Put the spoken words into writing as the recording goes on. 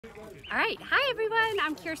All right, hi everyone,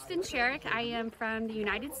 I'm Kersten. I am from the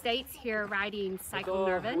United States here riding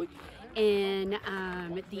Cykelnerven in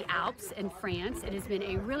the Alps in France. It has been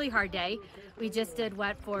a really hard day. We just did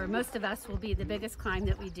what for most of us will be the biggest climb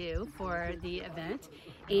that we do for the event,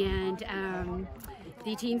 and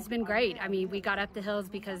the team's been great. I mean, we got up the hills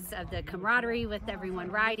because of the camaraderie with everyone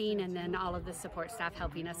riding, and then all of the support staff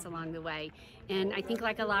helping us along the way. And I think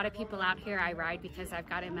like a lot of people out here, I ride because I've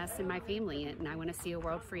got MS in my family and I want to see a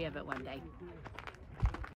world free of it one day.